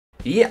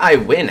I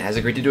Win has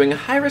agreed to doing a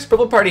high-risk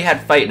purple party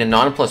hat fight in a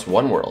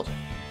non-+1 world.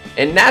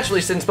 And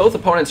naturally, since both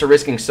opponents are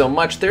risking so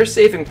much, they're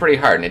saving pretty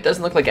hard, and it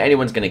doesn't look like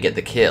anyone's gonna get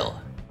the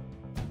kill.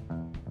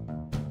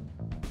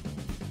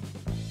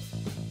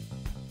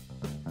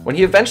 When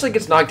he eventually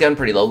gets knocked down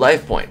pretty low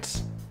life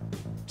points.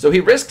 So he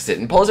risks it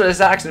and pulls out his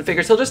axe and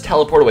figures he'll just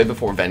teleport away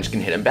before Venge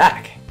can hit him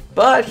back.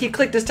 But he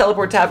clicked his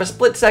teleport tab a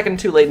split second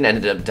too late and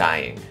ended up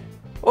dying.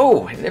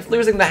 Oh, and if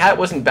losing the hat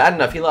wasn't bad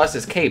enough, he lost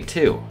his cape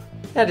too.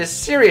 That is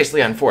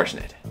seriously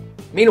unfortunate.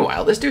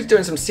 Meanwhile, this dude's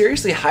doing some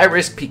seriously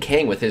high-risk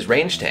PKing with his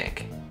range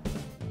tank.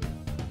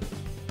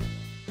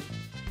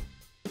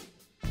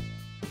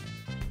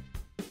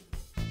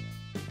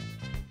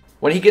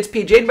 When he gets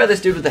PJ'd by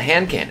this dude with a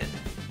hand cannon.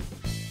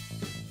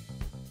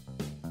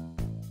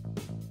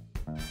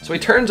 So he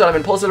turns on him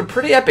and pulls out a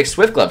pretty epic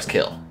Swift Gloves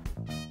kill.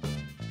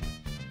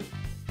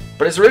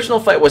 But his original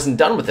fight wasn't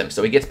done with him,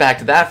 so he gets back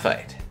to that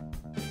fight.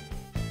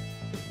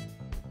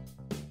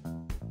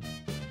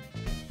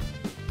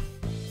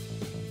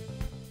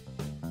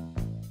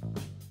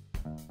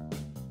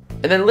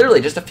 And then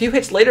literally just a few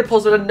hits later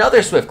pulls out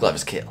another Swift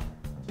Gloves kill.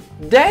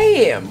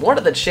 Damn, what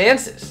are the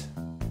chances?